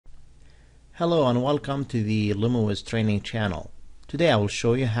Hello and welcome to the LimoWiz training channel. Today I will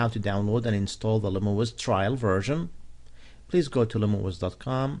show you how to download and install the LimoWiz trial version. Please go to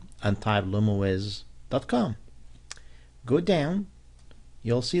limowiz.com and type limowiz.com. Go down,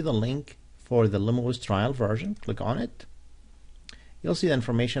 you'll see the link for the LimoWiz trial version. Click on it. You'll see the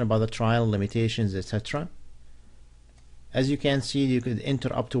information about the trial, limitations, etc. As you can see, you could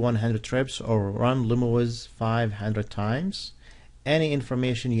enter up to 100 trips or run LimoWiz 500 times. Any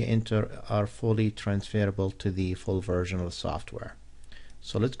information you enter are fully transferable to the full version of the software.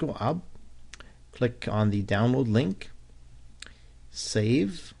 So let's go up, click on the download link,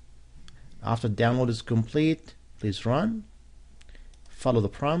 save. After download is complete, please run, follow the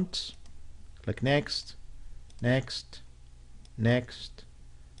prompts, click next, next, next,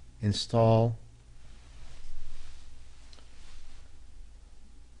 install,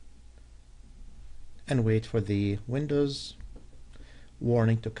 and wait for the Windows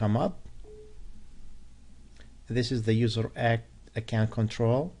warning to come up. This is the user account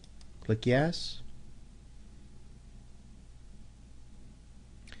control. Click yes.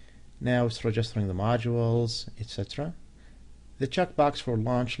 Now it's registering the modules, etc. The checkbox for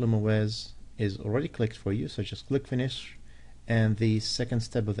launch LimoWiz is already clicked for you, so just click finish and the second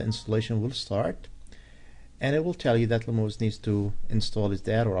step of the installation will start, and it will tell you that LimoWiz needs to install his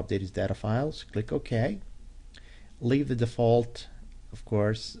data or update his data files. Click OK. Leave the default, of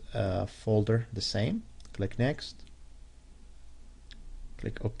course, folder the same. Click next.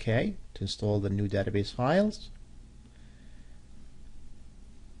 Click OK to install the new database files.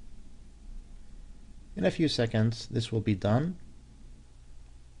 In a few seconds this will be done.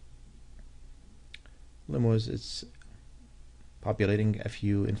 LimoWiz is populating a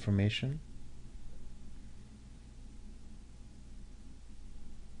few information.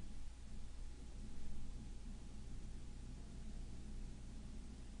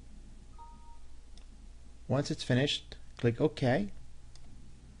 Once it's finished, click OK.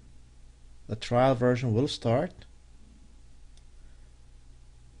 The trial version will start,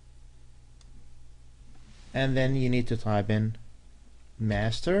 and then you need to type in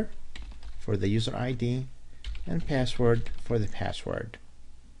master for the user ID and password for the password.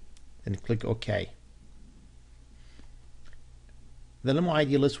 Then click OK. The Limo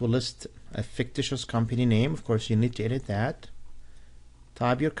ID list will list a fictitious company name. Of course, you need to edit that.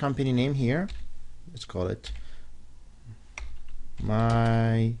 Type your company name here. Let's call it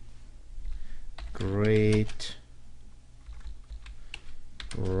My Great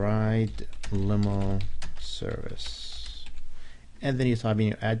Ride Limo Service, and then you type in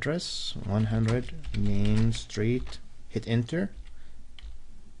your address, 100 Main Street, hit enter.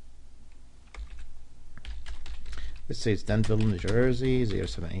 Let's say it's Denville, New Jersey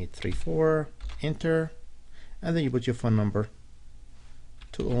 07834, enter, and then you put your phone number,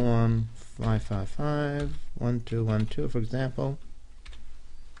 201-555-1212, for example,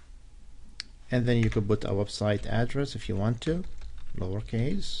 and then you could put a website address if you want to,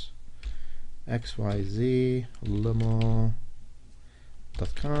 lowercase,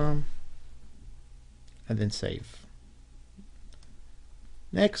 xyzlimo.com, and then save.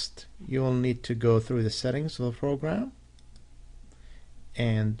 Next, you will need to go through the settings of the program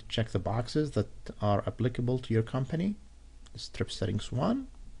and check the boxes that are applicable to your company. It's trip settings 1,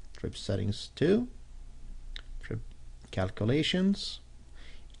 trip settings 2, trip calculations.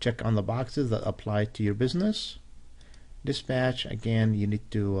 Check on the boxes that apply to your business. Dispatch, again, you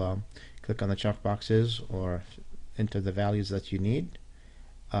need to click on the check boxes or enter the values that you need.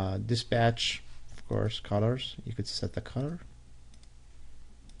 Dispatch, of course, colors. You could set the color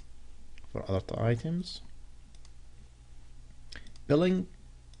for other items. Billing,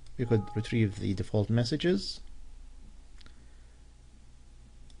 you could retrieve the default messages.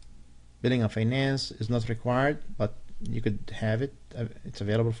 Billing and finance is not required, but you could have it. It's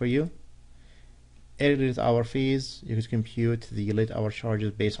available for you. Late hour fees, you could compute the late hour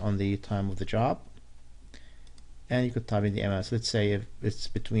charges based on the time of the job, and you could type in the MS. Let's say if it's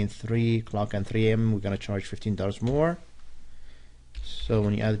between 3 o'clock and 3 a.m. we're going to charge $15 more. So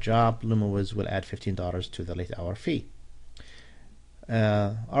when you add a job, LimoWiz will add $15 to the late hour fee.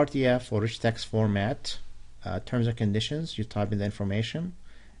 RTF or rich text format, terms and conditions, you type in the information,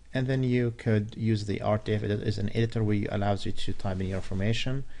 and then you could use the RTF. It is an editor where it allows you to type in your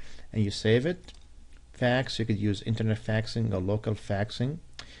information and you save it. Fax, you could use internet faxing or local faxing.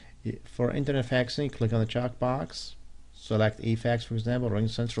 For internet faxing, click on the checkbox, select eFax, for example, Ring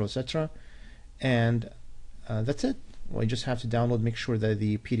Central, etc. And that's it. Well, you just have to download, make sure that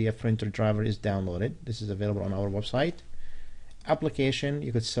the PDF printer driver is downloaded. This is available on our website. Application,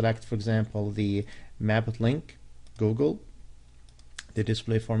 you could select, for example, the Map it link, Google, the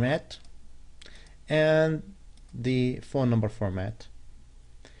display format, and the phone number format.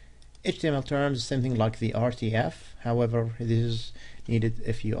 HTML terms, same thing like the RTF. However, this is needed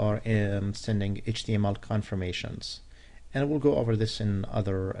if you are sending HTML confirmations, and we'll go over this in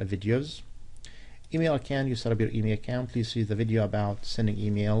other videos. Email account, you set up your email account. Please see the video about sending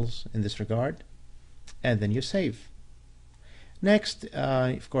emails in this regard, and then you save. Next,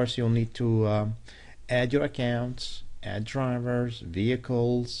 of course, you'll need to add your accounts, add drivers,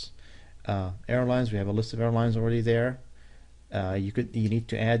 vehicles, airlines. We have a list of airlines already there. You need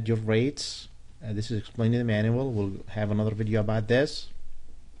to add your rates. This is explained in the manual. We'll have another video about this.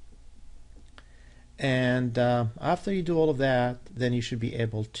 And after you do all of that, then you should be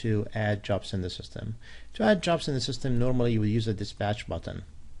able to add jobs in the system. To add jobs in the system, normally you would use a dispatch button.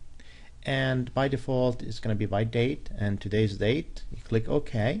 And by default, it's going to be by date and today's date. You click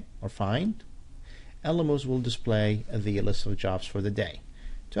OK or Find, and LimoWiz will display the list of jobs for the day.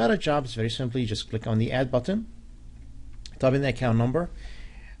 To add a job, it's very simple. You just click on the Add button, type in the account number.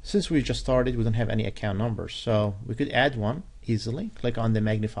 Since we just started, we don't have any account numbers, so we could add one easily. Click on the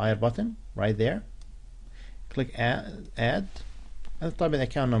magnifier button right there. Click add, and type in the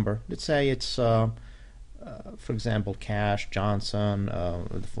account number. Let's say it's, for example, Cash Johnson,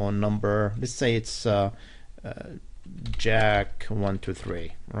 the phone number. Let's say it's Jack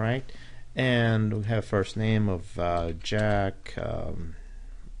 123, right? And we have a first name of Jack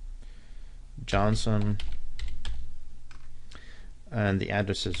Johnson, and the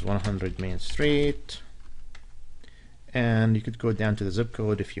address is 100 Main Street. And you could go down to the zip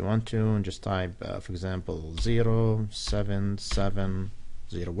code if you want to and just type, for example,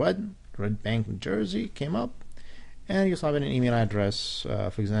 07701, Red Bank, New Jersey, came up. And you type in an email address,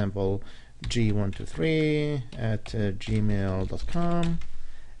 for example, g123@gmail.com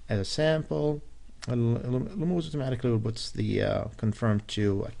as a sample. LimoWiz automatically puts the confirm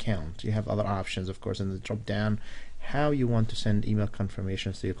to account. You have other options, of course, in the drop down how you want to send email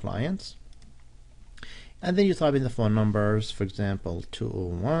confirmations to your clients. And then you type in the phone numbers, for example,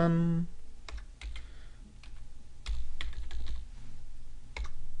 201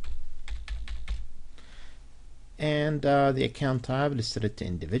 and the account type is set it to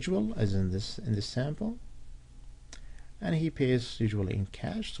individual, as in this sample, and he pays usually in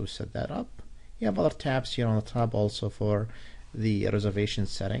cash, so we set that up. You have other tabs here on the top also for the reservation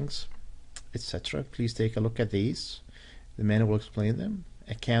settings, etc. Please take a look at these. The manual will explain them.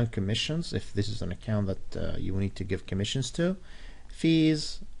 Account commissions, if this is an account that you need to give commissions to.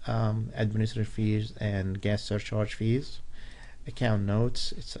 Fees, administrative fees and gas surcharge fees. Account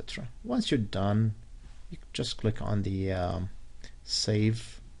notes, etc. Once you're done, you just click on the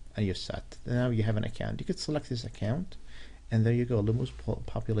save and you're set. Now you have an account. You could select this account, and there you go. LimoWiz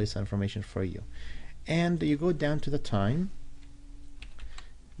populates information for you. And you go down to the time.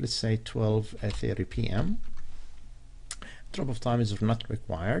 Let's say 12:30 p.m. Drop of time is not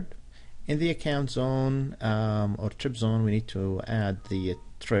required. In the account zone or trip zone, we need to add the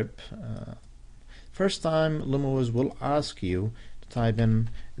trip. First time, LimoWiz will ask you to type in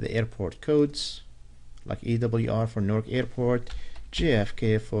the airport codes, like EWR for Newark Airport,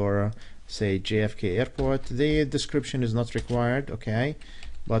 JFK for, say, JFK Airport. The description is not required, okay,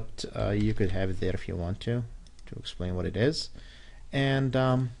 but you could have it there if you want to explain what it is. And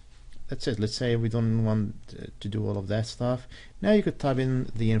that's it. Let's say we don't want to do all of that stuff. Now you could type in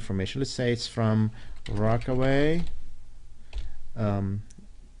the information. Let's say it's from Rockaway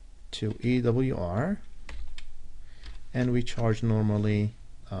to EWR, and we charge normally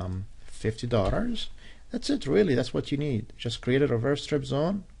 $50. That's it, really. That's what you need. Just create a reverse trip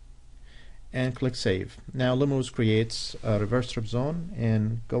zone and click save. Now LimoWiz creates a reverse trip zone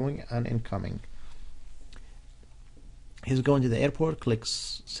in going and incoming. He's going to the airport,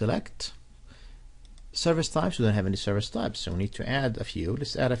 clicks select. Service types, we don't have any service types, so we need to add a few.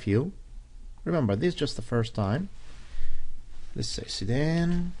 Let's add a few. Remember, this is just the first time. Let's say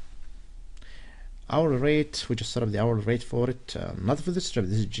sedan. Hourly rate, we just set up the hourly rate for it. Not for this trip,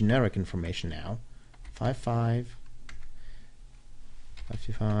 this is generic information now. 55,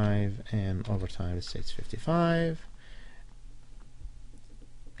 and overtime, let's say it's 55.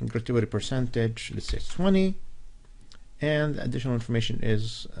 And gratuity percentage, let's say it's 20. And additional information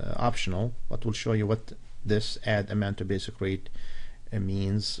is optional, but we'll show you what this add amount to basic rate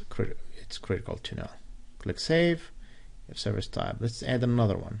means. It's critical to know. Click save. You have service type. Let's add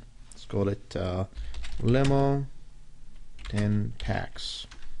another one. Let's call it limo 10 packs.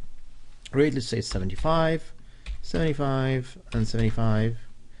 Rate, let's say it's 75, 75, and 75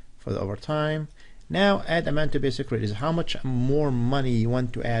 for the overtime. Now add amount to basic rate is how much more money you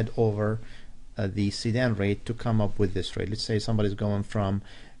want to add over the sedan rate to come up with this rate. Let's say somebody's going from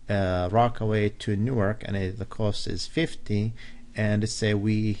Rockaway to Newark, and the cost is $50. And let's say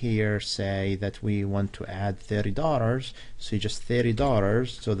we here say that we want to add $30, so just $30,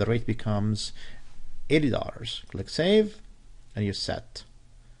 so the rate becomes $80. Click Save, and you're set.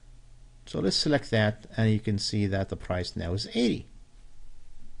 So let's select that, and you can see that the price now is $80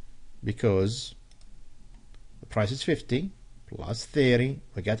 because the price is $50 plus $30,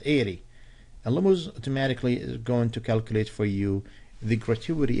 we got $80. And LimoWiz automatically is going to calculate for you the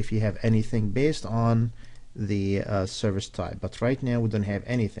gratuity if you have anything based on the service type. But right now we don't have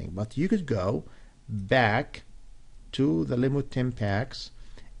anything. But you could go back to the Limo 10 packs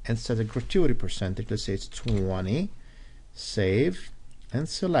and set a gratuity percentage. Let's say it's 20. Save and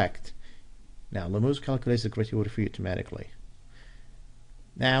select. Now LimoWiz calculates the gratuity for you automatically.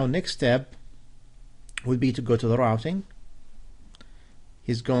 Now next step would be to go to the routing.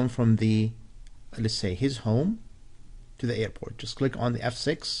 He's going from the, let's say, his home to the airport. Just click on the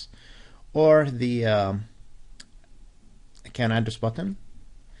F6 or the account address button,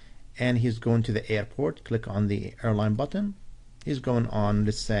 and he's going to the airport. Click on the airline button. He's going on,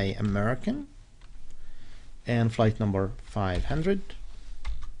 let's say, American, and flight number 500.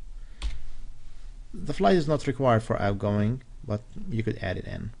 The flight is not required for outgoing, but you could add it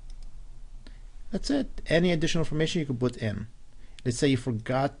in. That's it. Any additional information you could put in. Let's say you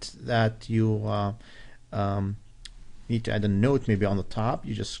forgot that you need to add a note maybe on the top.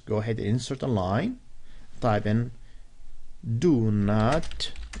 You just go ahead and insert a line. Type in, "Do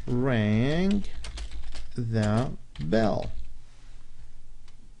not ring the bell."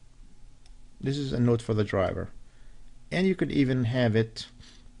 This is a note for the driver. And you could even have it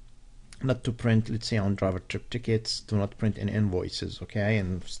not to print, let's say on driver trip tickets, do not print any invoices, okay,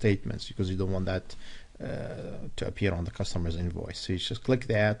 and statements, because you don't want that to appear on the customer's invoice. So you just click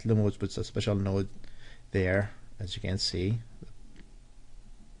that. LimoWiz puts a special note there, as you can see,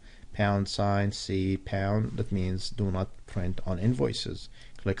 $C pound. That means do not print on invoices.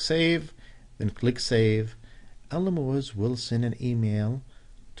 Click Save, then click Save, and LimoWiz will send an email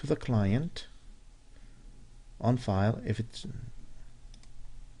to the client on file if it's,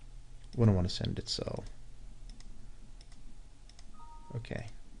 we don't want to send it, so okay.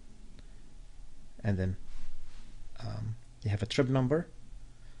 And then you have a trip number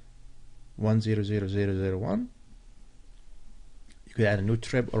 100001. You could add a new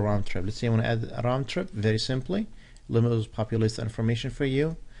trip or round trip. Let's say you want to add a round trip. Very simply, LimoWiz populates the information for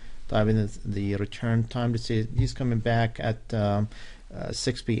you. Type in the return time. Let's say he's coming back at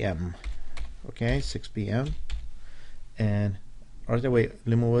 6 p.m. Okay, 6 p.m. And right away,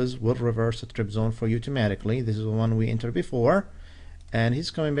 LimoWiz will reverse the trip zone for you automatically. This is the one we entered before. And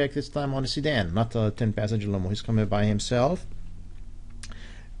he's coming back this time on a sedan, not a 10-passenger limo. He's coming by himself.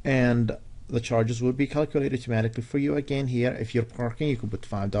 And the charges will be calculated automatically for you. Again, here, if you're parking, you could put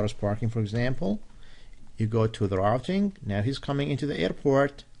 $5 parking, for example. You go to the routing. Now he's coming into the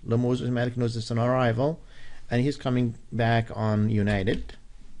airport. LimoWiz automatically knows it's an arrival. And he's coming back on United.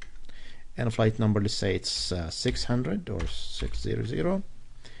 And flight number, let's say it's 600 or 600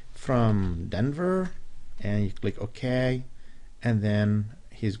 from Denver. And you click OK. And then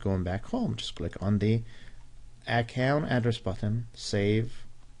he's going back home. Just click on the account address button, save,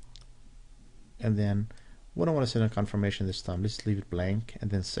 and then we don't want to send a confirmation this time. Let's leave it blank and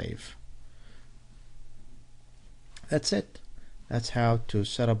then save. That's it. That's how to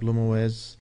set up LimoWiz